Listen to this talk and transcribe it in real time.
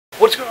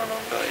What's going on,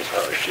 guys?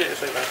 Oh shit,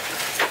 it's like that.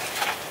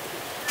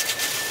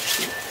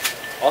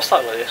 I'll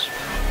start like this.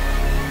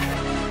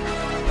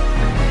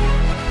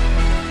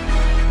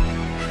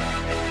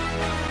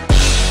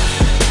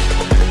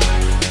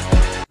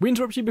 We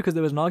interrupt you because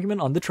there was an argument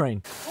on the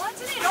train. Why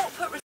did it not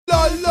put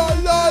reserved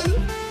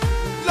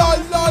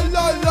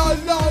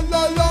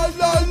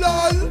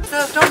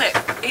on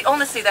it?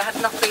 Honestly, they had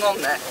nothing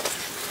on there.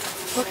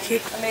 Okay.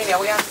 Amelia,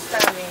 we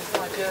understand the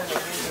entire journey.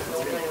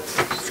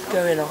 What's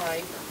going on?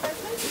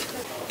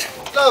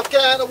 Love,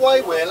 get out of the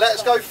way, Will. Let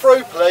us go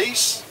through,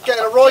 please.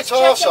 Getting a right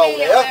arsehole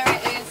here. Where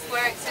it is,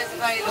 where it says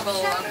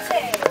available.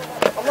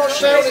 I'm not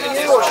shouting at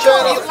you, I'm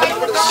shouting at the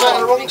people that sat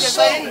in the wrong Because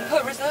they seat. didn't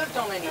put reserved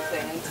on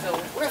anything until...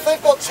 Well, if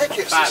they've got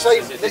tickets that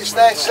say it's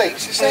their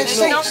seats, it's their seats,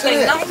 isn't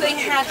it? Nothing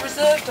had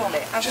reserved on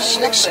it. Just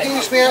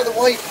excuse me out of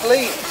the way,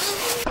 please.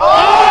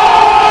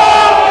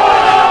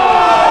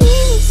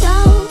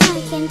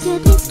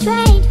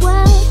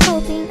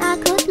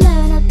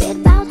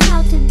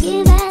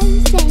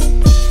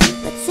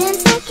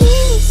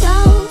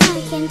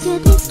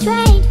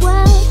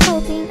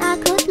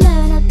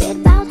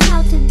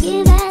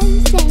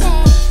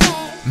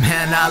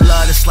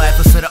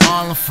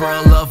 For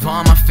a love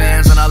on my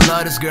fans, and I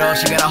love this girl.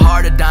 She got a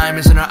heart of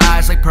diamonds and her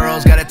eyes like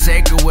pearls. Gotta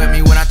take her with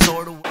me when I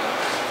told her.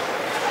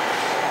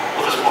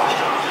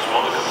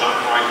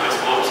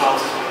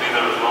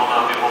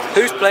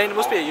 Who's playing? It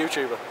must be a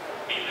YouTuber.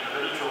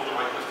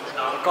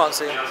 I can't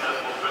see him.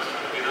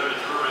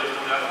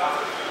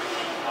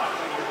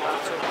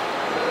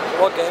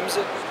 What game is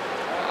it?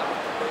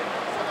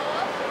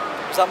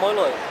 Is that my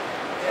light?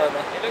 Yeah, oh, no.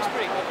 It looks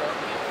pretty good though.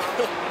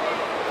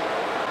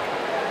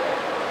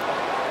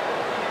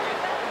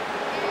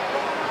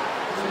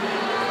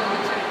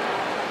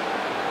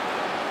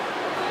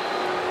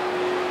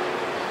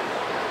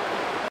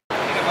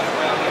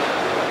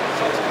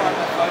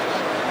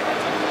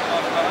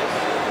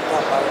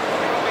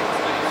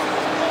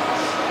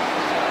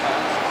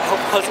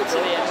 Was it to the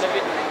end of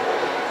it?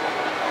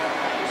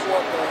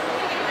 What the hell?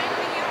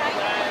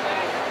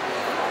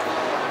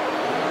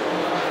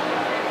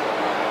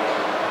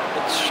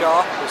 It's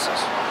sharp, this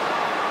is.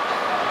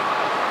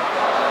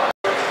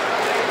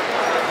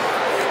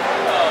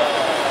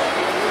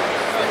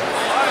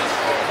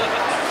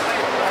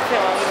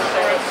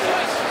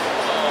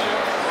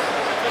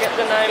 Get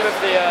the name of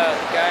the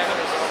game.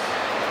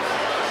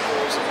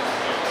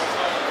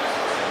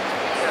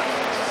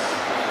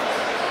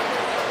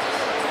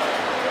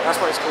 That's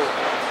what it's called.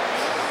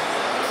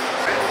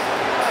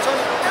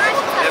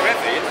 They're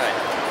heavy, aren't they?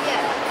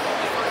 Yeah.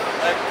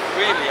 They're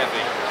really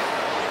heavy.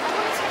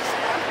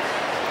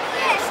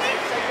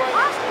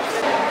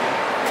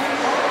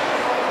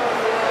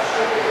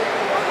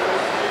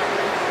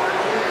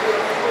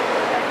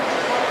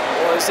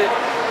 What is it?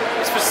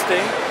 It's for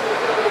Sting.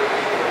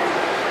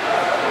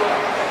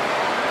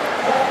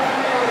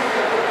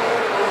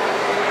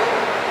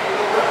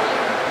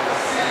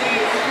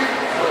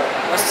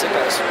 That's sick,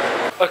 guys.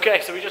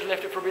 Okay, so we just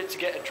left it for a bit to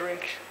get a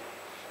drink.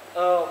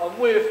 I'm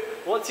with,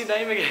 what's your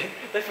name again?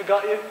 They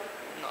forgot you.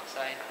 I'm not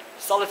saying.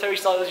 Solitary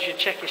Stylers, you should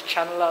check his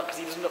channel out because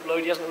he doesn't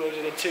upload, he hasn't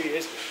uploaded in 2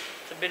 years.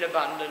 It's been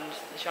abandoned.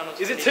 The channel's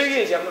Is it 2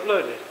 years you haven't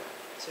uploaded?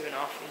 2.5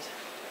 years.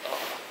 Oh.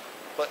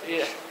 But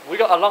yeah, we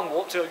got a long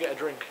walk to go get a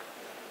drink.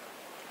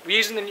 We're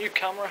using the new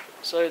camera,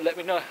 so let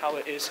me know how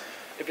it is.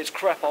 If it's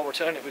crap, I'll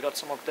return it. We got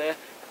some up there.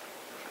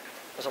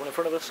 There's someone in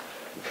front of us.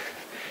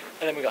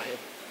 And then we got him.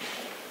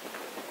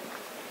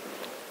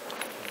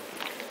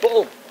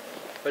 Boom!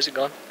 Where's it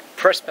gone?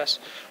 Press pass.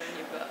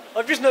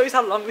 I've just noticed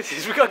how long this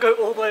is. We gotta go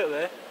all the way up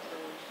there.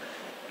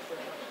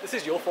 This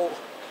is your fault.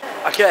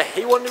 Okay,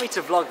 he wanted me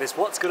to vlog this.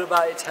 What's good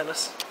about it? Tell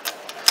us.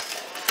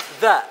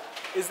 That.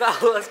 Is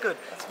that all that's good?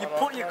 You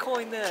put your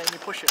coin there and you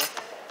push it up.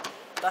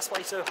 That's why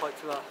you're so hyped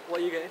for that. What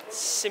are you getting?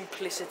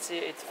 Simplicity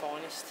at its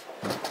finest.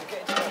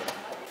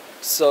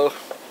 So,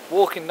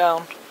 walking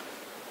down.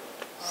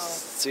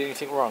 See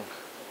anything wrong?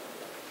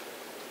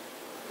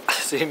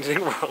 See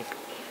anything wrong?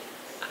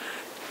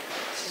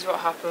 This is what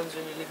happens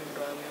when you live in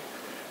Birmingham.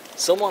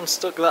 Someone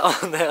stuck that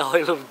on there.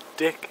 I love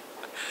dick.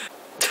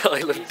 I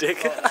love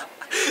dick.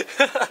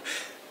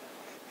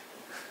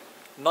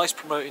 Nice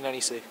promoting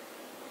NEC.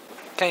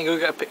 Can you go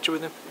get a picture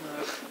with him?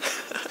 No.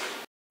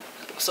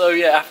 So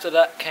yeah, after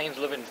that, Kane's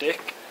loving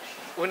dick.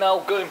 We're now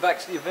going back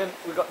to the event.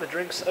 We got the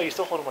drinks. Oh, you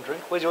still holding my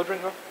drink? Where's your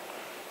drink, bro?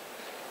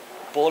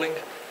 Balling.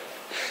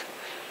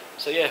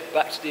 So yeah,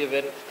 back to the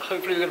event.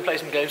 Hopefully we're going to play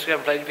some games. We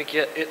haven't played anything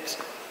yet. It's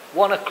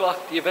 1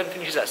 o'clock. The event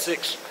finishes at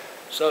 6.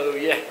 So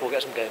yeah, we'll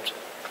get some games.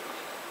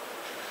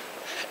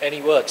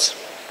 Any words?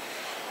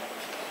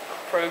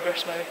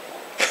 Progress, maybe.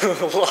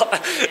 What?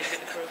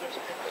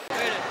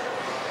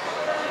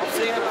 I've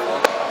seen it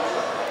before.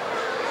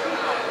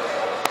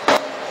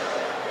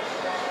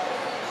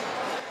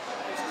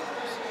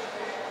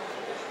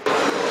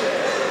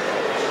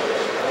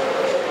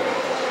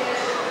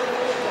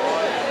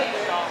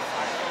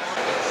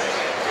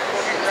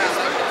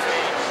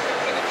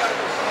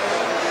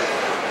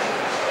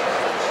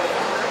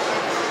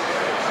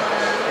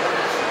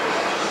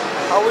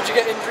 How would you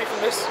get injury from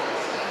this?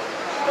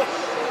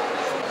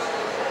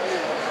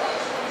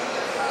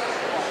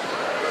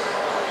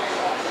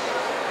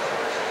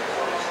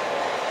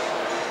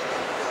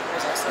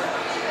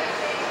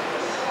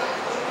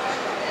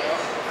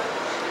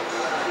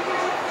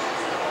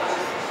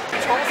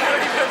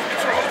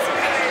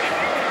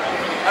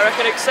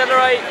 can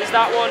accelerate, is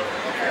that one,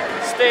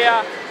 steer,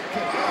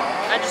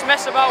 and just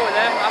mess about with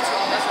them. That's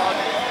what I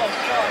do.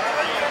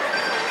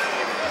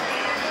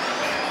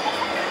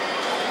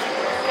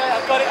 Okay,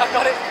 I've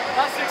got it.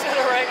 That's to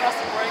accelerate, that's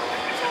to brake.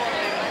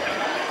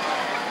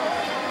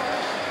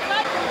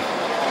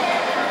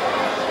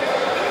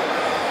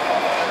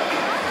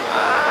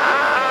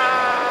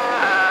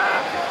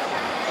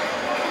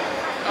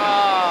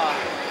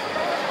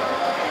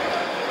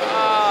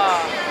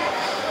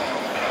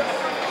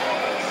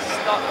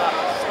 Stop that.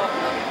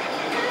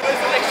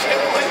 Where's the next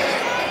checkpoint?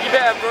 You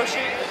better brush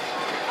it.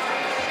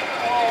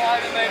 Oh, I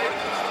haven't made it.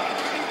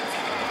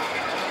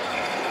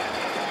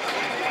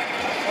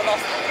 I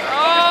lost it.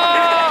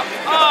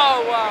 Oh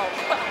wow.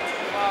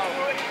 Wow.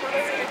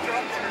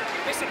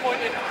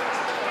 Disappointed.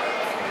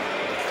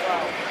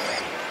 Wow.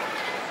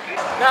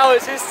 Now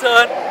it's his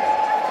turn.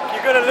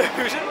 You're gonna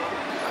lose.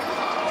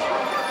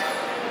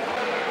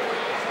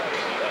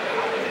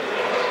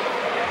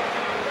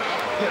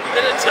 The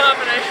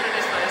determination in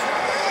his face.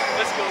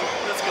 Let's go.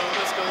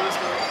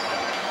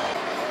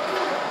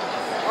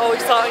 Oh,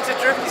 he's starting to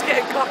drift. He's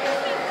getting cocky.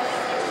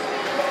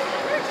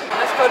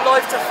 Let's go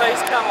live to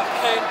face cam of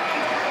Kane.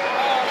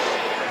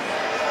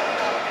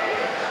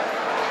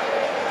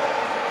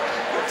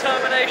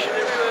 Determination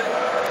everywhere.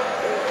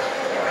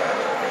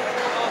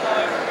 Oh no,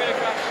 we're gonna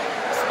crash.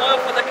 Smile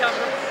for the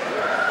camera.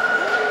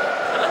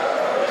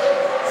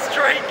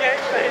 Straight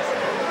game face.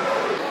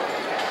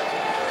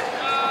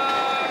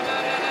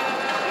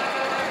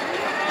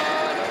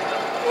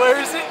 Where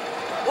is it?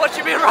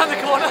 Watching me around the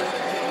corner.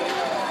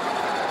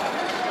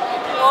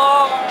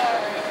 Oh,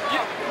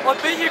 I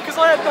beat you because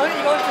I had 99%.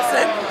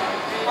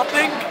 I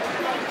think.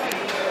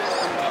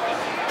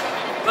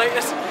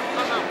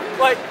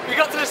 Wait, we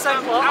got to the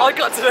same part. I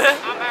got to there.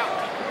 I'm out.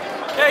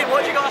 Kane,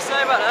 what you got to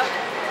say about that?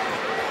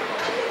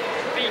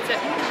 Beat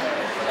it.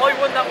 I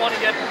won that one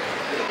again.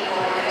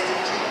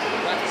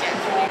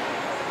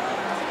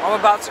 I'm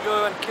about to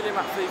go and kill him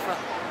at FIFA.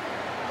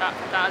 That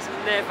has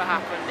never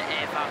happened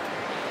ever.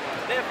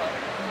 Never.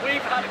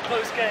 We've had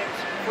close games.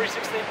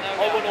 316.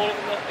 I won all of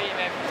them. Beat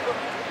him.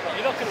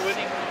 You're not going to win.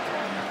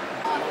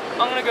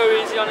 I'm gonna go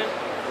easy on him.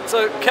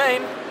 So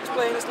Kane is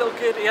playing this little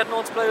kid. He had no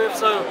one to play with,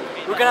 so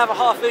we're going to have a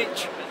half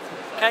each.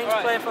 Kane's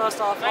playing first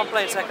half. I'm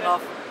playing second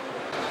half.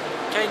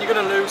 Kane, you're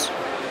going to lose.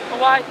 Oh,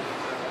 why?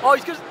 Oh,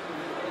 he's going to...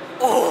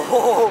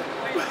 Oh!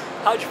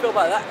 How do you feel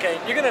about that,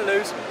 Kane? You're going to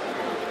lose.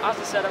 As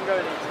I said, I'm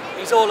going easy.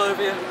 He's all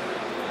over you.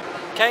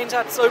 Kane's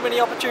had so many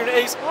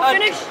opportunities.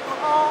 Finish!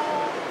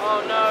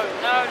 Oh no.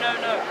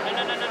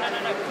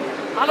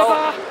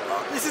 Alaba!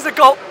 Oh, this is a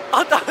goal.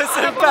 Oh, that was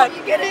so bad.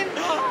 You get him!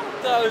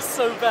 That was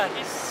so bad.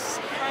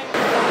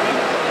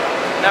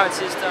 Now it's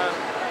his turn.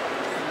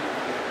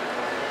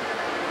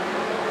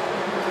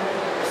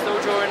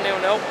 Still drawing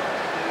 0-0.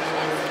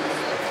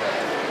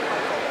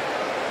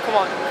 Come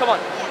on.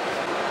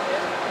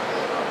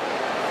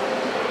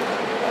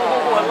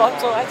 Oh, I love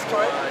that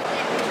straight.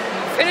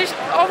 Finish!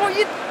 Oh, what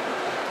you...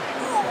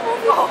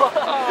 Oh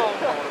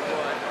my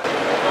word.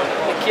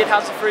 The kid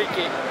has a free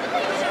kick.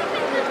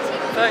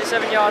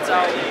 37 yards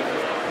out.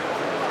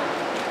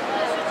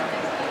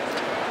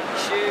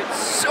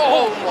 Shoots.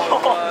 Oh my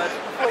word.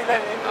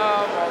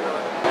 Oh my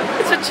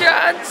word. It's a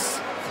chance!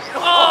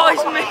 Oh,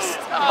 he's missed!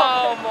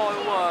 Oh my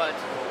word.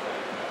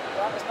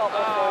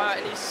 Oh,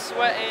 and he's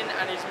sweating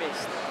and he's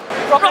missed.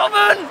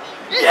 Robin!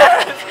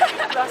 Yes!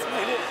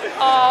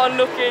 Oh,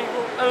 unlucky.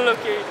 Oh my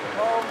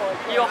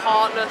God. You're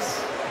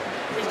heartless.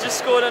 He's just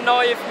scored a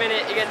 90th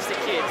minute against the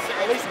kids.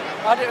 At least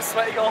I did a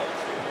sweaty goal.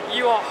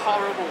 You are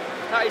horrible.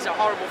 That is a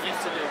horrible thing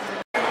to do.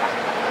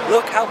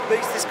 Look how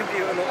beast this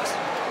computer looks.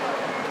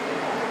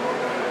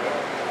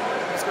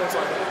 Let's go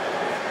inside.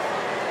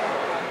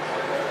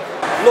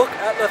 Look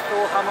at the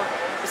Thor hammer.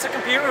 It's a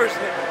computer, isn't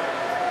it?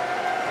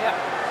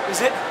 Yeah.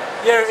 Is it?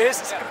 Yeah, it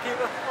is. It's a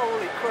computer.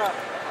 Holy crap.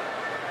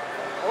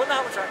 I wonder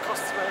how much that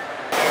costs me.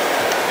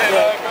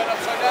 Going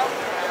upside down.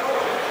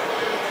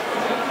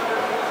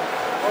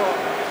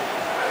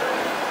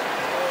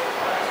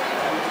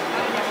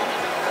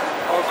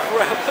 Oh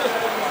crap.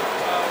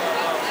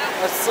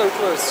 That's so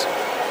close.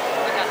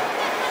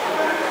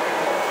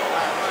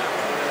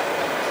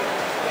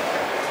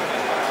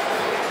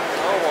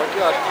 Oh my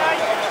God.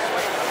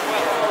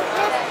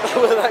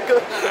 Where that go?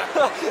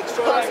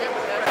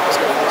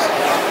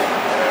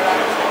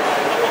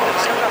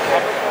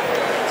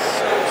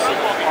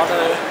 I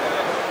know.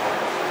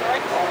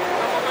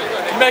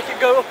 You make it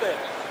go up there.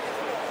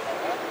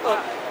 Look.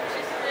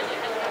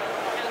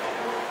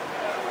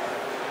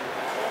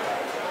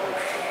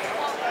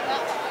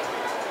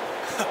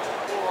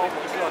 Oh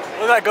my God.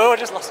 Where'd that go? I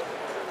just lost it.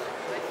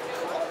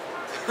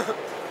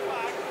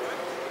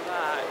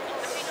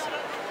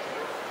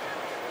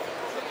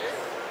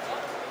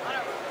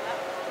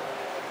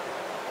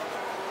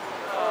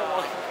 Oh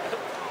my God.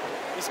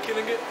 He's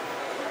killing it.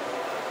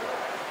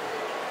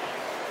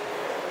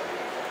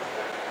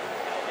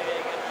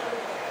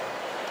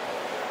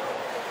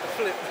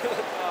 Flip.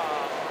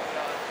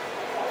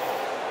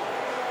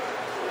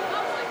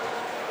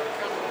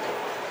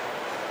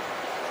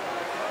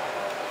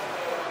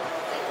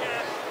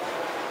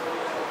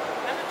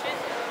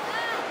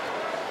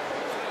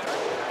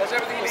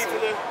 That's everything you need for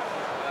the...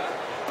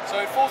 So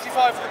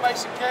 45 for the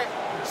basic kit,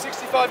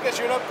 65 gets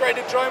you an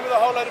upgraded drone with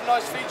a whole load of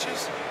nice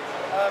features.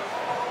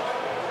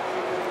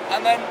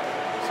 And then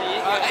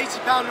 £80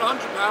 and £100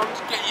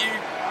 get you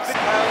 £6, £2, £2,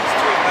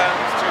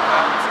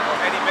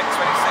 any mix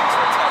 26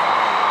 or a 10.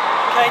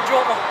 Kane, do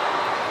you want one?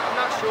 I'm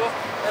not sure.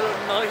 They look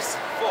nice.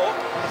 4.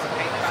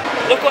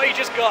 Look what he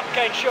just got.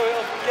 Kane, show it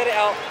up. Get it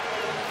out.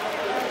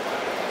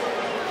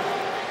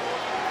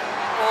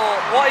 Oh,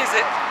 what is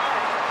it?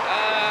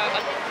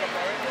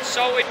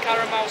 Salted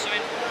caramel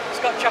something. It's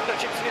got chocolate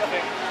chips in it, I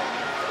think.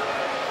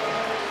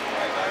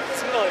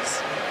 It's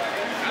nice.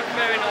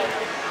 Very nice.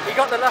 He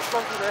got the last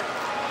one from there.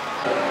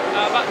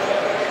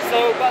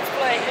 So back to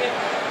play him.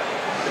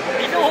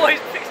 He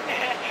always picks me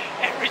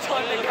every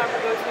time the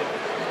camera goes in.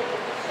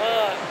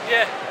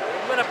 Yeah,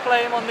 I'm going to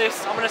play him on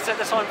this. I'm going to set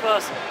the time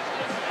first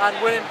and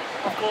win him,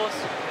 of course.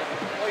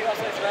 What you got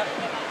to say to that?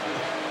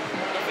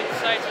 nothing to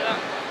say to that.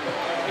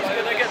 He's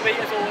going to get beat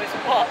as always.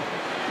 What?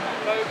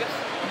 Bogus.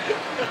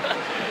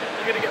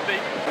 You're going to get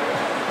beat.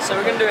 So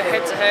we're going to do a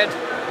head-to-head.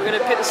 We're going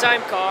to pit the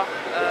same car.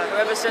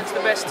 Whoever sets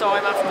the best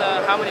time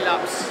after how many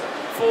laps?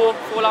 4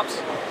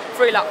 laps?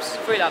 3 laps.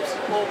 3 laps.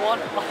 Or 1.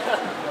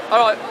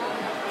 Alright.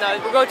 No,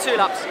 we'll go 2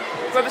 laps.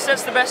 Whoever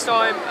sets the best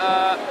time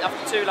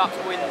after 2 laps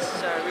wins.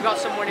 So we got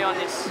some money on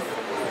this.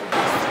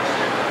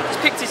 Just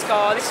picked his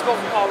car. This is what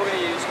car we're going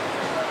to use.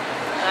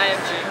 An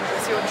AMG.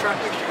 Let's see what track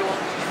we should go on.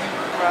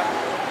 Right.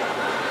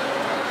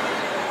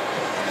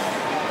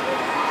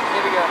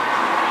 Here we go.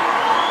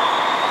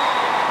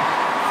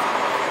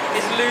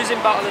 His losing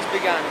battle has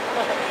begun.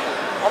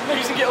 I'm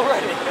losing it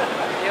already.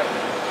 Yep.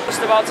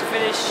 Just about to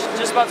finish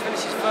his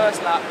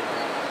first lap.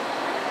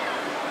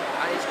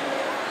 And his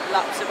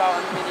lap's about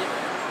a minute.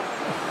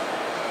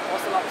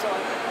 What's the lap time?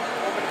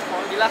 1 minute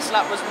 5. The last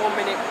lap was 1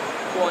 minute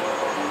 1,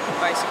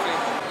 basically.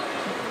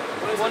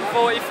 1:44.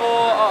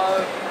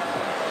 Uh-oh.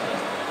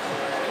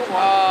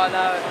 Oh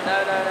no.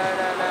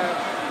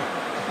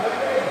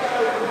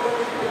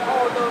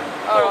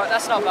 Alright,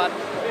 that's not bad.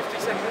 50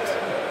 seconds.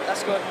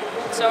 That's good.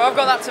 So I've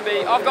got to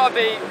be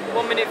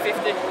 1 minute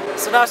 50.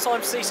 So now it's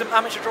time to see some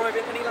amateur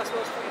driving. Any last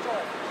words before you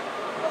drive?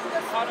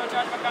 How do I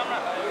charge my camera?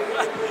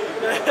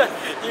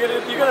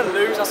 You're gonna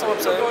lose, that's what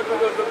I'm saying. We're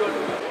good.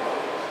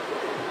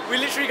 We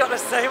literally got the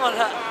same on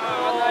that.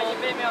 Oh no, you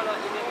beat me on that,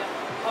 you beat me.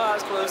 Oh, that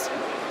was close.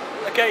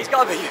 Okay, he's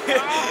gotta be.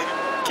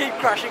 keep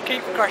crashing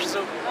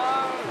so.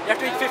 You have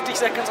to be 50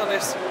 seconds on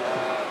this.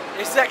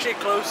 This is actually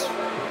close.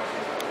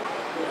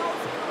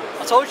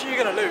 I told you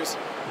you're gonna lose.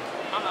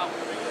 I'm out.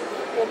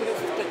 1 minute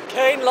 50.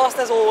 Kane lost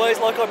as always,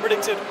 like I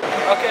predicted.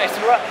 Okay,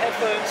 so we're at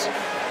headphones.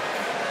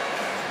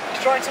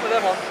 He's trying some of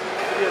them on.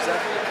 Videos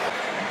there.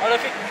 I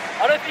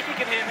don't think he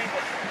can hear me,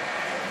 but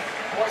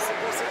what's it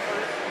called?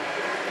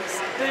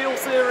 Steel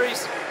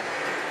Series.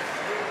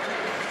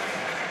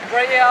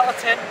 Rate it out of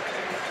 10. 6.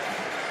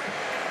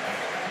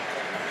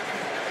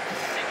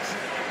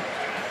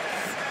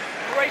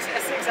 Rate it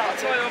a 6 out of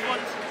 10.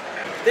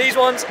 These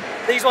ones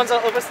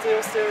are other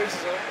Steel Series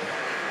as well.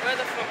 Where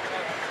the fuck?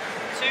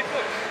 2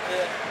 books?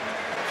 Yeah.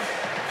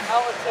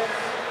 Out of 10.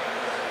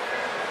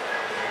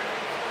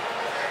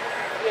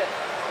 Yeah.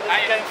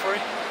 There's game 3.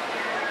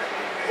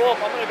 Well, I'm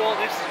gonna go on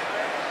this.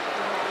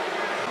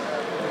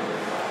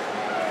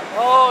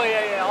 Oh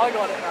yeah, I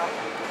got it now.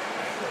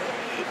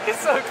 It's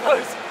so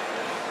close.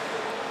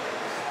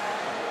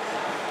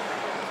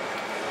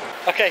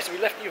 Okay, so we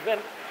left the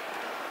event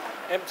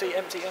empty. We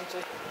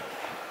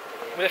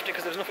left it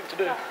because there was nothing to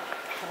do.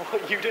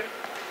 What you do?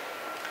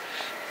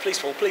 Please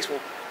fall.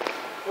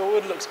 Your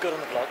wood looks good on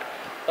the vlog.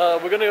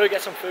 We're gonna go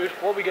get some food.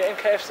 What are we getting?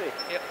 KFC?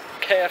 Yep.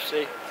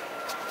 KFC.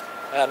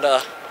 And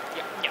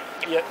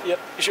Yep.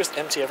 It's just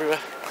empty everywhere.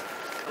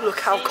 Look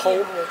how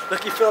cold.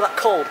 Look, you feel that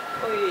cold?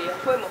 Oh yeah,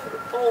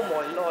 oh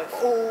my life.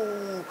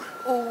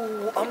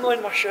 Oh, I'm not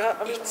in my shirt,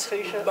 I'm in my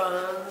t-shirt.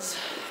 Buns.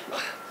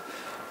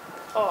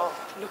 Oh,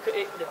 look at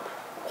it.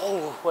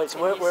 Oh, wait, so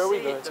where are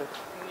we going to?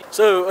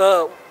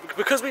 So,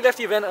 because we left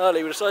the event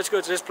early, we decided to go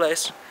to this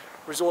place,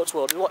 Resorts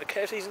World. What,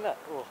 KFC's in that?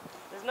 Oh.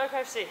 There's no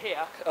KFC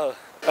here. Oh.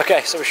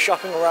 Okay, so we're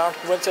shopping around.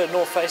 We went to the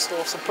North Face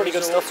store, some pretty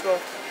good stuff.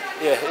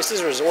 Yeah, this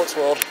is Resorts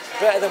World.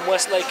 Better than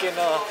Westlake in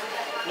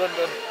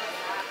London,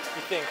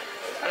 you think?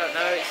 I don't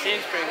know, it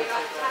seems pretty good so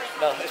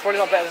far. No, it's probably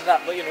not better than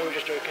that, but you know, we're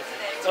just joking.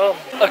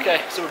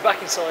 Okay, so we're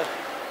back inside,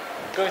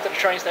 going to the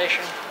train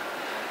station.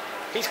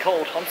 He's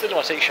cold, I'm still in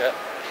my t-shirt.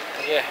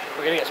 Yeah,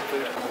 we're gonna get some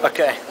food.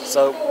 Okay,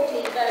 so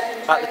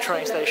at the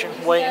train station,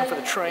 waiting for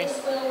the train.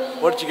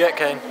 What did you get,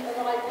 Kane?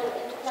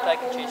 Steak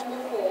and cheese.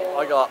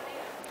 I got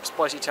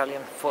spicy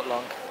Italian, foot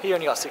long. He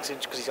only got 6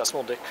 inch because he's got a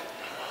small dick.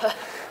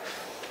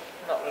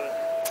 Not really.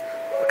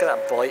 Look at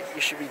that bite,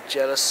 you should be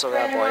jealous of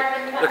that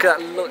bite. Look at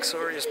that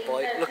luxurious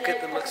bite, look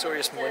at the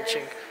luxurious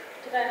munching.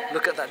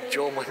 Look at that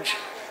jaw munch.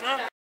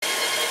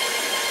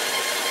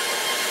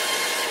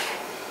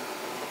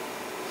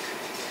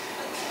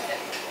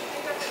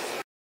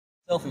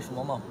 Selfie for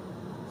my mum.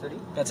 Sorry?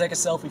 Can I take a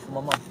selfie for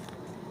my mum?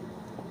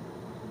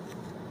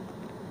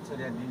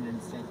 Sorry, I didn't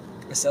understand.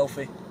 A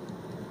selfie.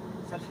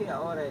 Selfie,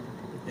 alright.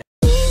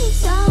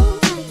 So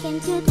came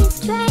to this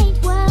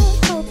strange world,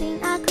 hoping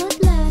I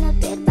could learn a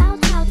bit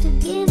about how to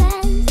give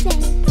and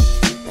take.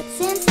 But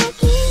since I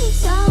keep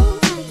so,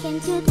 I came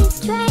to this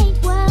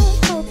strange world,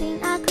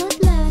 hoping I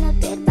could learn a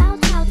bit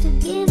about how to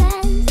give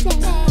and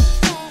take.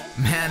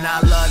 Man,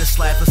 I love this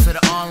life, I set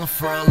it all on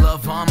for a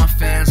love all my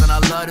fans. And I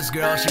love this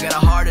girl, she got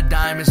a heart of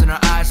diamonds and her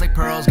eyes like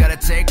pearls. Gotta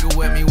take her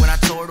with me when I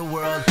tour the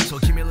world, so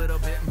give me a little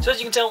bit. So as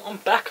you can tell, I'm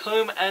back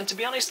home, and to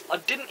be honest, I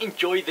didn't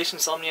enjoy this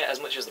Insomnia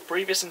as much as the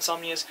previous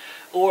Insomnias,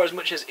 or as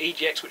much as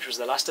EGX, which was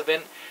the last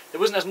event. There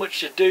wasn't as much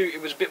to do,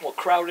 it was a bit more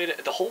crowded,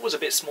 the hall was a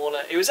bit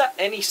smaller. It was at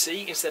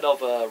NEC instead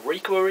of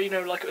Rico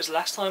Arena like it was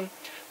last time,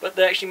 but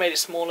they actually made it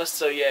smaller,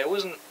 so yeah, it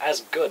wasn't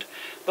as good.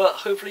 But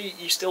hopefully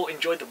you still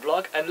enjoyed the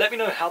vlog, and let me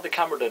know how the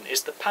camera done.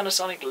 It's the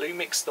Panasonic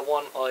Lumix, the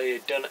one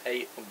I done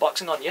a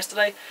unboxing on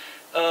yesterday.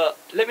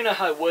 Let me know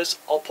how it was.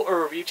 I'll put a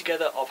review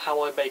together of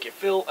how I make it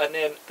feel, and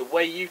then the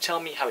way you tell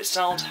me how it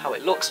sounds, how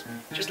it looks,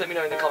 just let me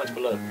know in the comments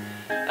below.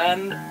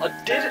 And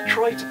I did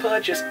try to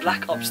purchase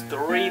Black Ops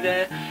 3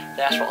 there.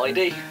 They asked for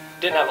ID.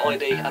 Didn't have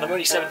ID, and I'm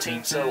only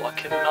 17, so I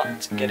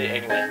cannot get it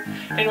anyway.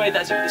 Anyway,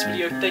 that's it for this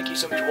video. Thank you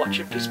so much for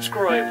watching. Please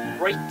subscribe,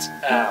 rate,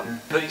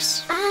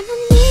 peace. I'm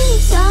a new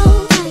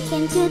soul, I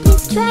came to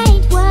this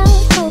strange world,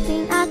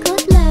 hoping I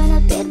could learn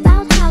a bit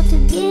about how to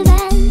give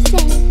and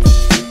take.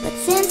 But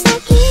since I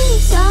keep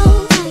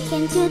so, I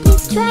came to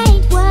this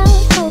strange world,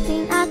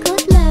 hoping I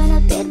could learn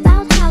a bit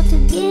about how to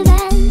give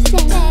and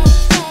take.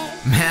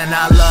 Man,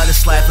 I love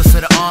this life, I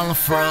set it all on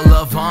for a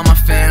love all my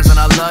fans. And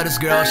I love this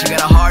girl, she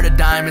got a heart of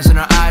diamonds and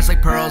her eyes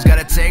like pearls.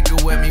 Gotta take her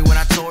with me when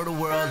I tour the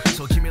world,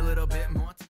 so keep